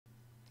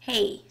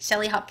Hey,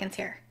 Shelly Hopkins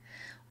here.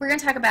 We're going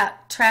to talk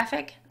about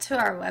traffic to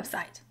our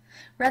website.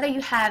 Whether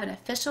you have an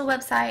official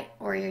website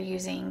or you're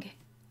using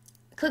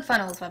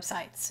ClickFunnels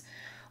websites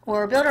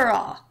or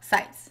Builderall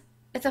sites.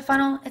 It's a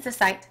funnel, it's a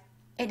site,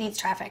 it needs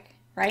traffic,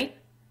 right?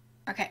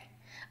 Okay,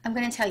 I'm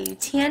going to tell you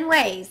 10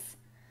 ways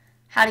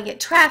how to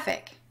get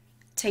traffic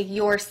to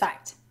your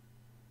site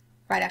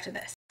right after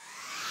this.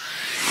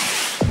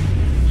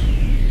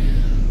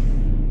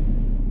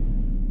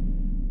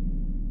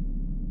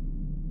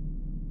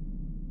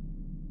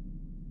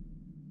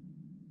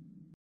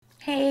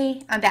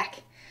 Hey, I'm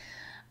back.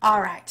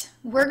 All right,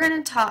 we're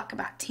going to talk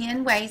about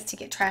 10 ways to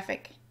get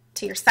traffic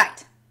to your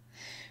site.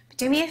 But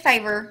do me a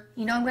favor,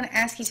 I'm going to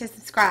ask you to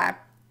subscribe.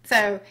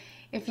 So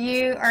if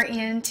you are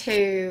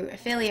into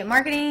affiliate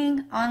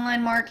marketing,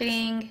 online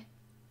marketing,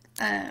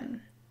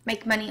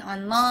 make money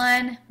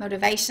online,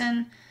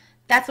 motivation,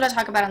 that's what I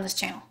talk about on this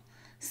channel.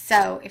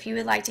 So if you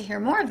would like to hear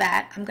more of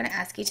that, I'm going to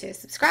ask you to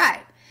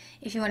subscribe.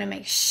 If you want to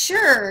make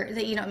sure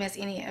that you don't miss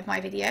any of my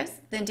videos,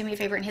 then do me a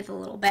favor and hit the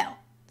little bell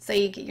so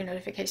you get your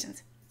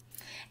notifications.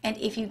 And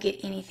if you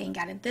get anything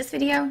out of this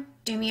video,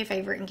 do me a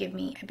favor and give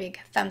me a big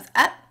thumbs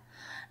up.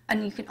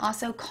 And you can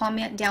also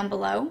comment down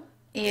below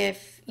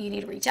if you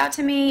need to reach out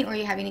to me or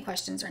you have any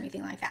questions or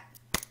anything like that.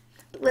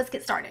 But let's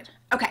get started.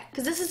 Okay,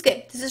 because this is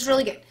good. This is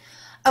really good.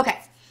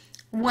 Okay,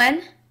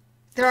 one,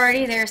 they're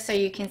already there so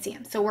you can see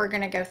them. So we're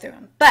going to go through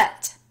them.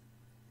 But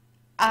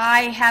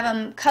I have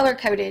them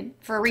color-coded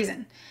for a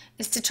reason.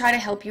 It's to try to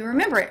help you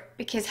remember it.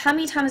 Because how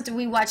many times do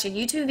we watch a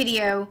YouTube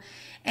video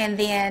and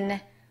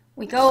then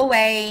we go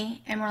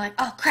away and we're like,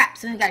 oh crap,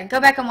 so we got to go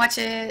back and watch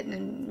it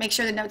and make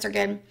sure the notes are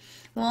good.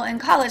 Well, in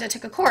college I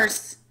took a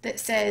course that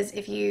says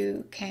if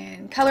you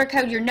can color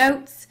code your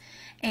notes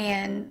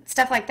and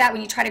stuff like that,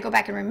 when you try to go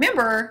back and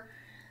remember,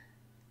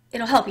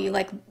 it'll help you.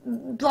 Like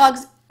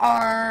blogs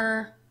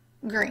are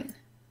green,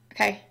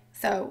 okay?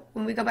 So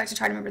when we go back to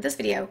try to remember this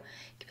video, you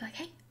can be like,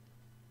 hey,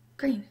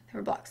 green, they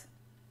were blogs.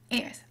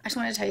 Anyways, I just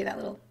wanted to tell you that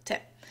little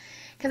tip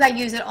because I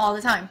use it all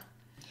the time.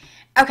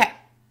 Okay.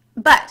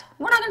 But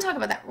we're not going to talk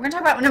about that. We're going to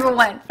talk about number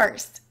one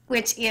first,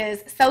 which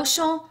is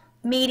social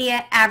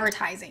media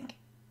advertising.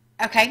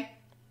 Okay?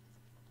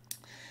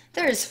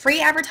 There is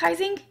free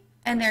advertising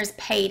and there's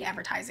paid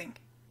advertising.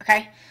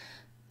 Okay?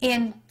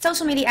 In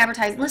social media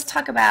advertising, let's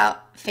talk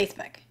about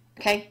Facebook.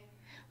 Okay?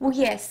 Well,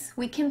 yes,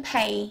 we can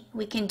pay.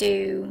 We can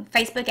do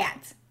Facebook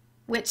ads,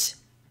 which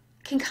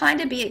can kind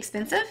of be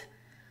expensive.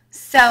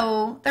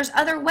 So there's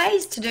other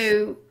ways to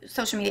do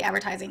social media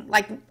advertising,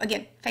 like,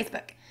 again,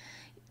 Facebook.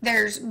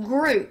 There's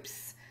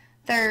groups,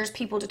 there's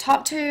people to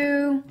talk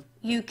to,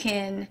 you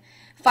can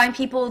find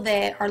people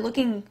that are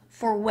looking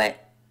for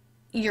what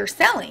you're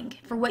selling,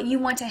 for what you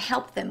want to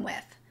help them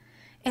with,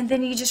 and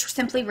then you just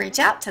simply reach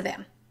out to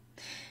them.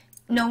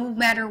 No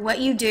matter what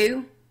you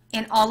do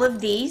in all of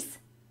these,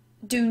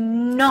 do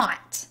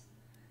not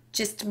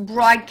just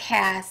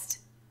broadcast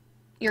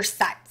your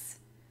sites,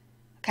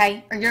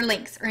 okay, or your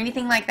links or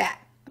anything like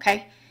that,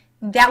 okay?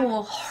 That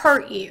will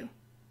hurt you.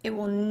 It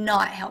will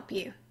not help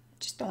you.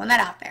 Just throwing that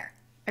out there,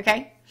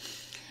 okay?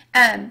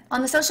 On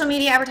the social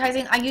media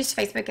advertising, I used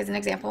Facebook as an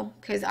example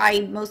because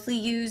I mostly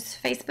use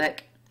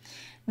Facebook.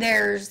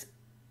 There's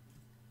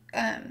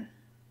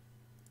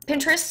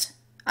Pinterest.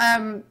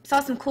 Saw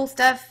some cool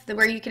stuff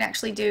where you can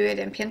actually do it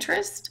in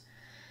Pinterest.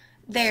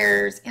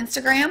 There's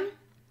Instagram.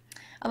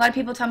 A lot of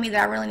people tell me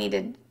that I really need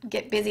to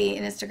get busy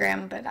in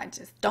Instagram, but I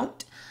just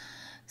don't.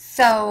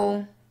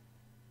 So,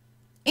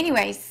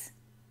 anyways,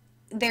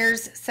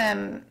 there's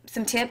some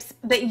tips,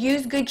 but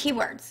use good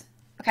keywords.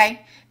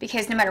 Okay,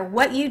 because no matter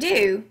what you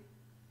do,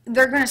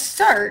 they're going to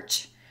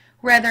search,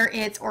 whether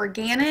it's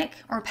organic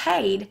or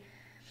paid.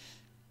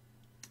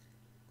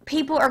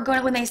 People are going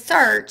to, when they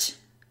search,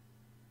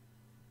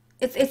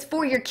 it's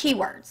for your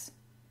keywords.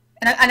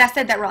 And I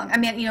said that wrong. I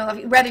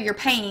meant, whether you're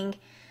paying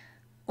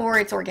or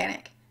it's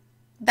organic.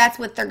 That's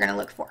what they're going to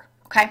look for,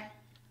 okay?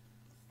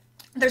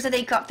 There's a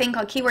thing called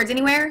Keywords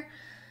Anywhere.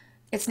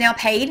 It's now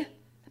paid,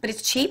 but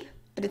it's cheap,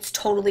 but it's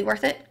totally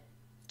worth it.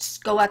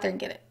 Just go out there and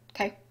get it,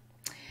 okay?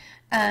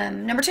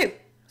 Number two,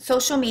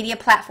 social media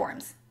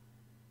platforms.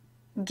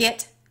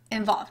 Get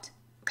involved,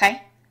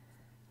 okay?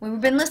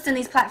 We've been listing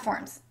these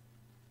platforms.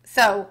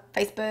 So,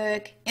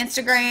 Facebook,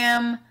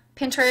 Instagram,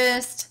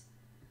 Pinterest.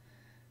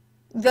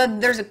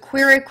 There's a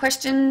query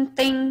question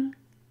thing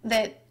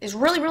that is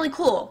really, really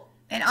cool,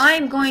 and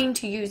I'm going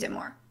to use it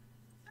more.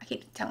 I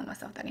keep telling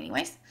myself that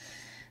anyways.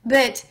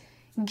 But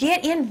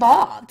get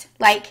involved.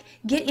 Like,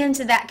 get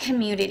into that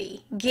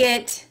community.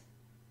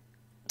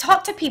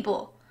 Talk to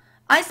people.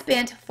 I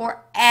spent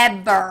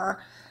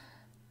forever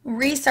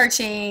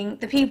researching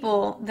the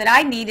people that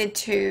I needed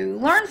to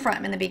learn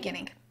from in the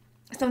beginning.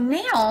 So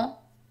now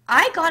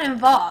I got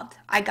involved.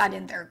 I got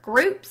in their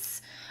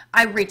groups.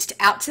 I reached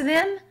out to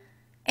them.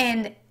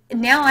 And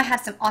now I have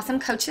some awesome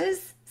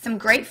coaches, some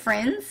great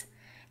friends,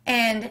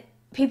 and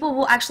people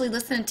will actually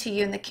listen to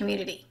you in the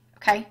community.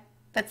 Okay?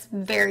 That's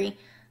very,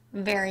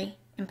 very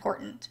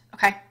important.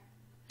 Okay?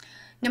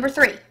 Number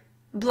three,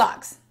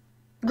 blogs.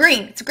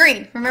 Green. It's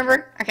green.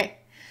 Remember? Okay.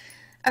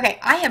 Okay,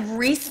 I have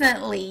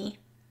recently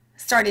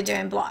started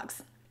doing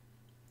blogs.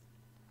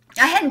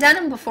 I hadn't done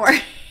them before.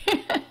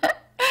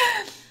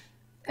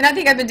 And I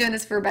think I've been doing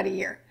this for about a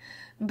year.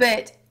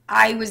 But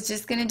I was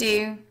just going to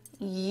do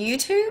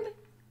YouTube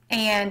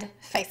and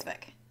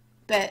Facebook.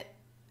 But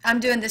I'm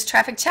doing this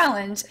traffic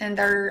challenge and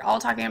they're all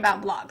talking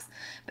about blogs.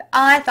 But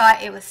I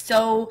thought it was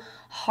so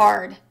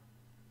hard.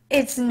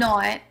 It's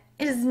not.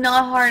 It is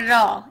not hard at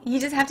all. You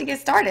just have to get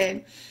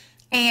started.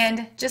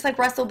 And just like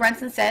Russell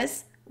Brunson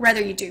says,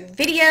 whether you do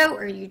video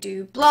or you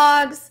do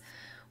blogs,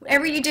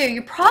 whatever you do,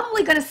 you're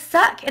probably going to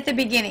suck at the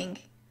beginning.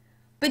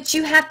 But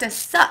you have to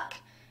suck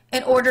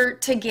in order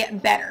to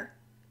get better.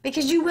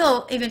 Because you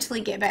will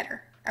eventually get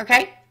better.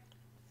 Okay?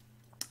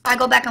 I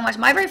go back and watch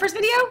my very first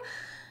video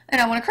and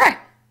I want to cry.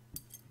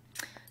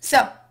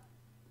 So,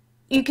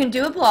 you can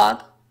do a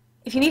blog.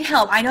 If you need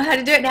help, I know how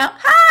to do it now.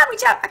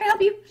 Reach out. I can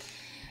help you.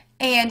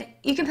 And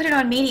you can put it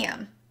on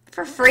Medium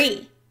for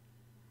free.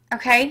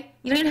 Okay?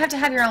 You don't even have to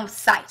have your own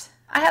site.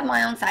 I have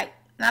my own site,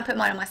 and I put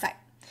mine on my site.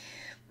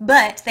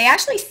 But they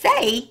actually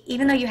say,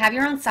 even though you have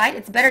your own site,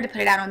 it's better to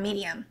put it out on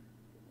Medium.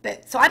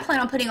 So I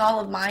plan on putting all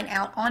of mine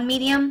out on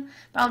Medium,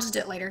 but I'll just do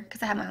it later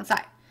because I have my own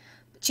site.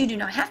 But you do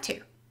not have to.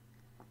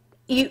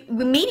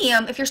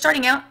 Medium, if you're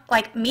starting out,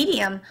 like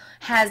Medium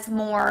has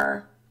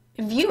more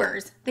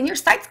viewers than your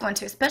site's going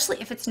to,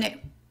 especially if it's new.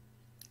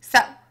 So,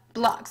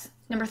 blogs,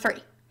 number 3.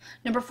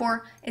 Number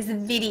 4 is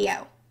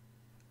video.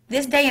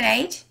 This day and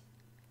age,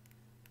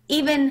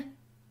 even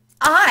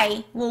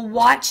I will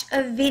watch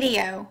a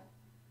video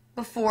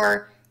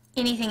before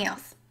anything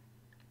else.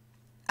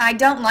 I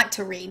don't like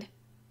to read.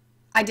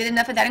 I did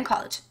enough of that in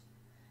college.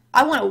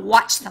 I want to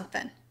watch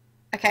something,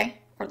 okay,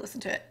 or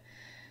listen to it.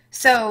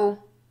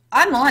 So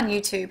I'm on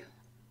YouTube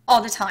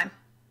all the time,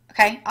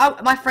 okay?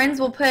 My friends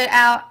will put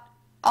out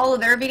all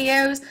of their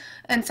videos,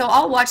 and so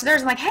I'll watch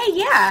theirs. I'm like, hey,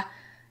 yeah.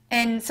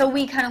 And so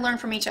we kind of learn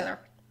from each other.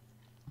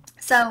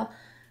 So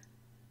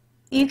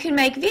you can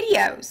make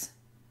videos.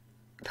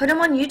 Put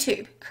them on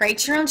YouTube.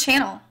 Create your own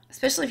channel,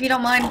 especially if you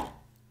don't mind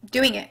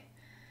doing it,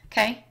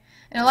 okay?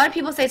 And a lot of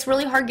people say it's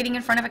really hard getting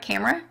in front of a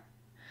camera.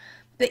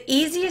 The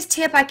easiest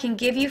tip I can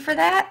give you for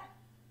that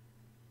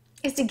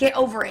is to get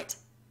over it.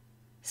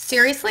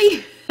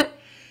 Seriously?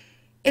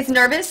 It's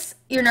nervous.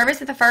 You're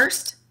nervous at the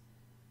first,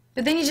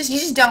 but then you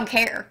just don't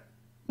care.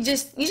 You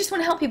just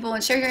want to help people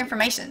and share your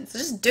information. So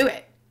just do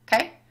it,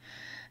 okay?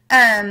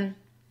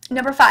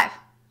 Number 5,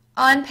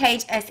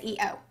 on-page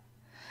SEO.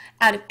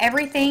 Out of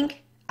everything,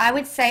 I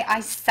would say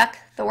I suck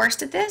the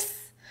worst at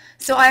this,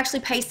 so I actually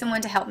pay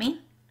someone to help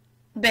me.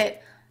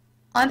 But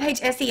on-page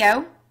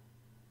SEO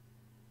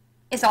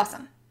is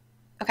awesome,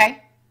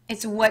 okay?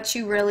 It's what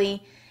you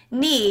really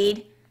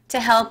need to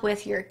help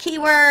with your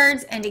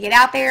keywords and to get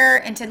out there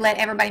and to let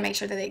everybody make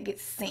sure that it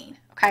gets seen,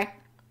 okay?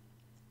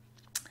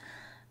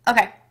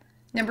 Okay,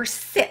 number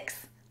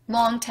 6,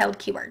 long-tailed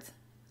keywords.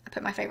 I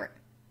put my favorite.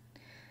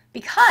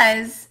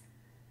 Because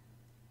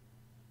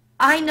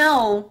I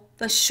know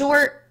the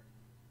short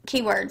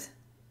keywords,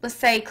 let's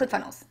say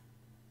ClickFunnels,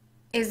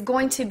 is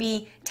going to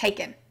be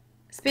taken.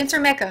 Spencer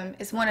Meckham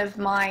is one of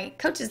my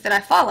coaches that I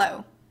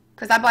follow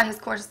because I bought his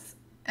course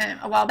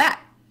a while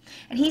back.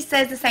 And he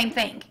says the same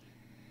thing.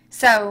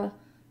 So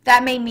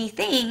that made me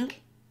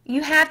think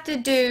you have to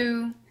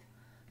do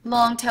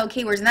long-tail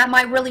keywords, and that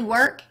might really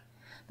work.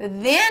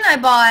 But then I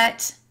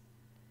bought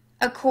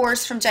a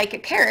course from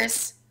Jacob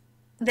Karras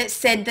that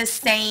said the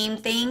same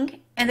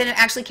thing, and then it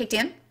actually kicked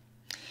in.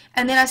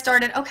 And then I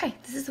started, okay,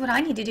 this is what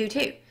I need to do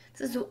too.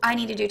 This is what I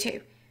need to do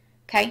too.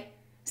 Okay?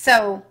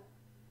 So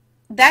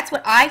that's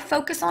what I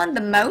focus on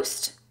the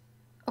most.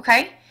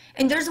 Okay?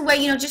 And there's a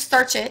way, just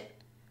search it.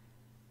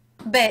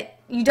 But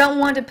you don't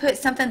want to put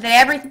something that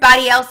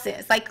everybody else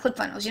is, like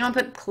ClickFunnels. You don't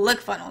put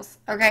ClickFunnels,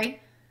 okay?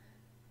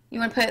 You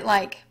want to put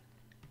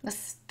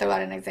let's throw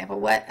out an example.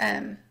 What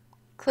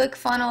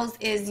ClickFunnels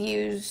is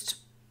used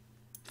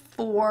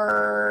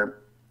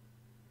for,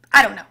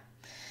 I don't know.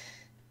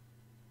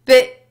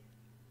 But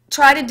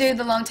try to do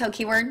the long tail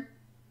keyword,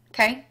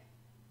 okay?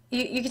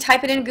 You can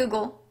type it in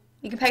Google.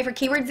 You can pay for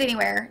keywords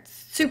anywhere. It's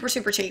super,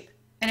 super cheap,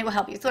 and it will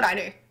help you. That's what I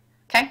do,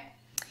 okay?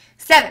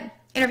 7,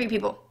 interview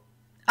people.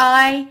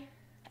 I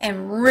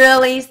am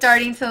really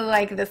starting to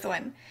like this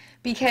one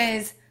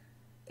because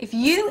if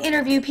you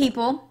interview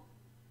people,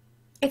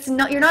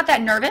 you're not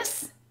that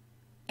nervous,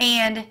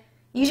 and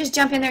you just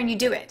jump in there and you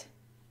do it.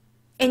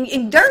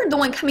 And they're the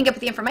one coming up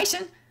with the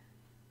information.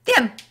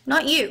 Them,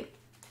 not you.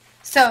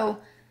 So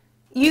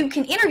you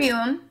can interview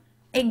them.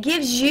 It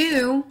gives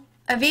you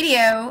a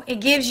video.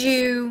 It gives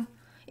you,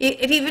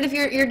 even if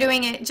you're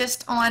doing it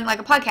just on like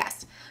a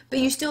podcast, but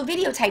you still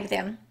videotape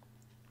them.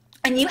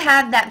 And you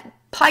have that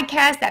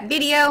podcast, that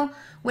video,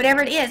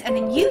 whatever it is, and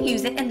then you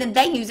use it, and then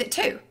they use it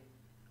too.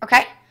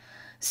 Okay?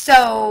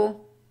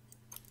 So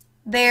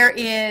there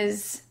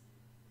is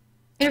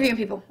interviewing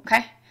people,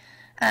 okay?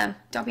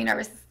 Don't be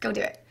nervous. Go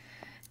do it.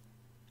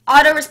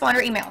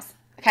 Autoresponder emails,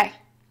 okay?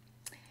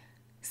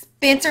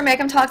 Spencer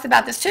Meckham talks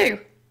about this too.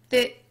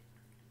 The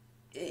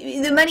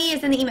money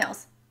is in the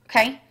emails,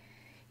 okay?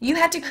 You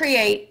have to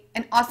create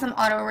an awesome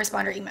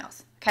autoresponder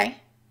emails, okay?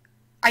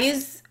 I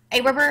use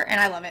AWeber and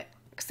I love it.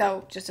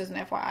 So just as an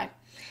FYI.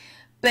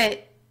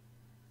 But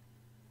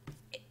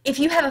if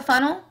you have a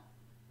funnel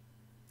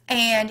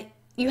and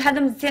you have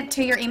them sent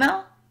to your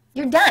email,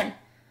 you're done.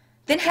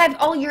 Then have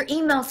all your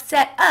emails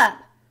set up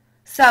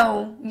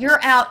so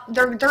you're out,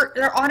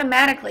 they're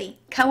automatically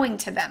going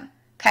to them,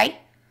 okay?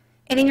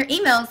 And in your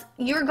emails,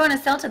 you're going to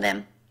sell to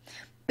them,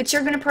 but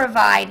you're going to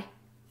provide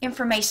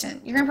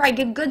information. You're going to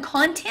provide good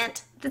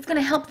content that's going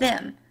to help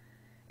them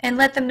and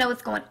let them know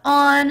what's going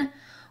on,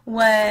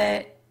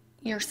 what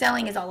your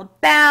selling is all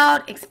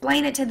about,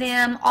 explain it to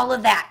them, all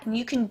of that. And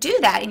you can do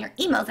that in your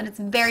emails, and it's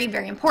very,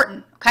 very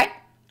important, okay?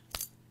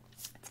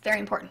 It's very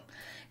important.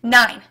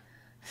 9,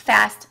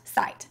 fast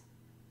site,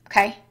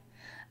 okay?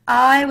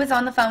 I was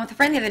on the phone with a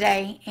friend the other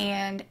day,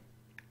 and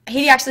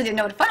he actually didn't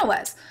know what a funnel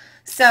was.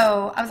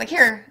 So I was like,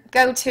 here,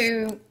 go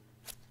to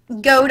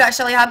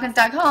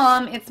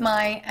go.shellyhopkins.com. It's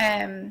my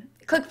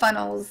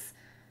ClickFunnels.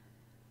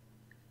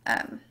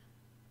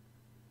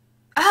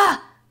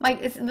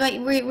 It's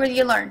like where do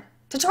you learn?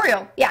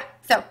 Tutorial, yeah.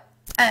 So,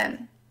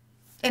 and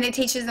it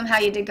teaches them how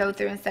you to go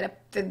through and set up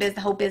the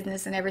whole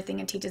business and everything,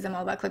 and teaches them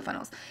all about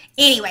ClickFunnels.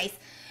 Anyways,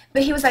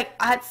 but he was like,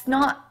 it's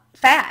not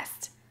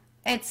fast.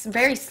 It's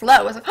very slow.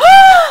 I was like,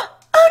 oh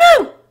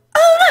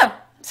no.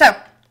 So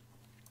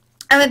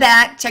I went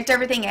back, checked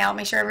everything out,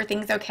 made sure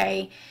everything's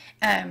okay.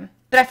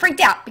 But I freaked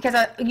out because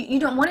you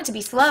don't want it to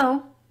be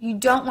slow. You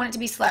don't want it to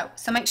be slow.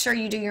 So make sure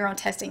you do your own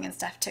testing and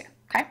stuff too,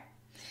 okay?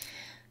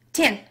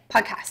 10,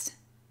 podcast.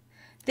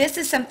 This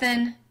is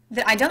something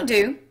that I don't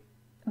do,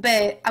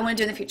 but I want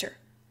to do in the future.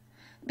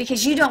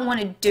 Because you don't want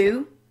to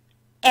do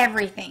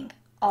everything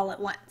all at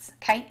once,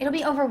 okay? It'll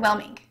be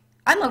overwhelming.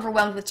 I'm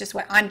overwhelmed with just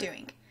what I'm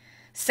doing.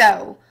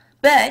 So,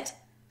 but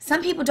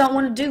some people don't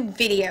want to do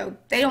video.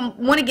 They don't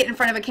want to get in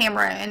front of a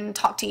camera and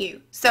talk to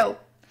you. So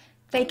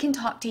they can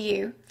talk to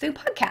you through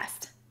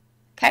podcast,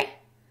 okay?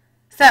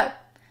 So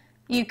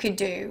you could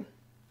do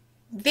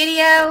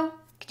video, you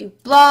could do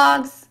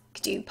blogs, you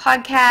could do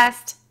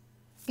podcast,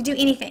 you could do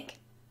anything,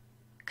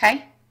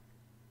 okay?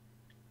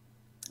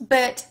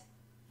 But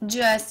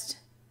just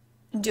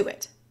do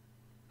it,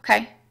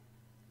 okay?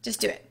 Just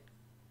do it.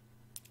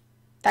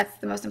 That's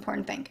the most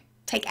important thing.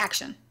 Take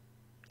action.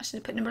 I should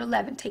have put number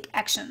 11, take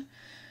action.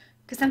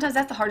 Because sometimes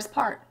that's the hardest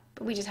part,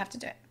 but we just have to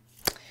do it.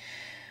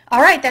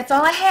 All right, that's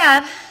all I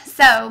have.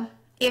 So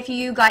if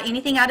you got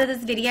anything out of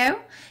this video,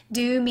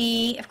 do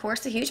me, of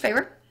course, a huge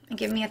favor and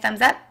give me a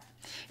thumbs up.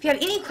 If you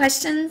have any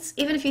questions,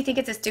 even if you think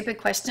it's a stupid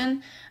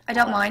question, I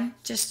don't mind.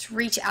 Just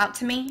reach out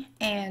to me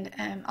and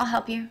I'll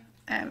help you.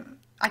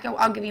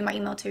 I'll give you my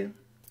email too,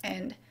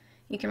 and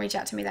you can reach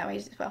out to me that way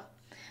as well.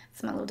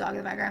 It's my little dog in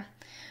the background.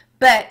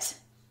 But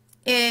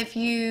if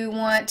you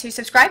want to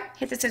subscribe,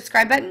 hit the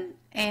subscribe button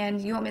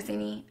and you won't miss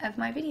any of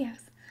my videos.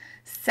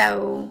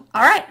 So,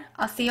 all right,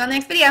 I'll see you on the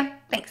next video.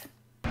 Thanks.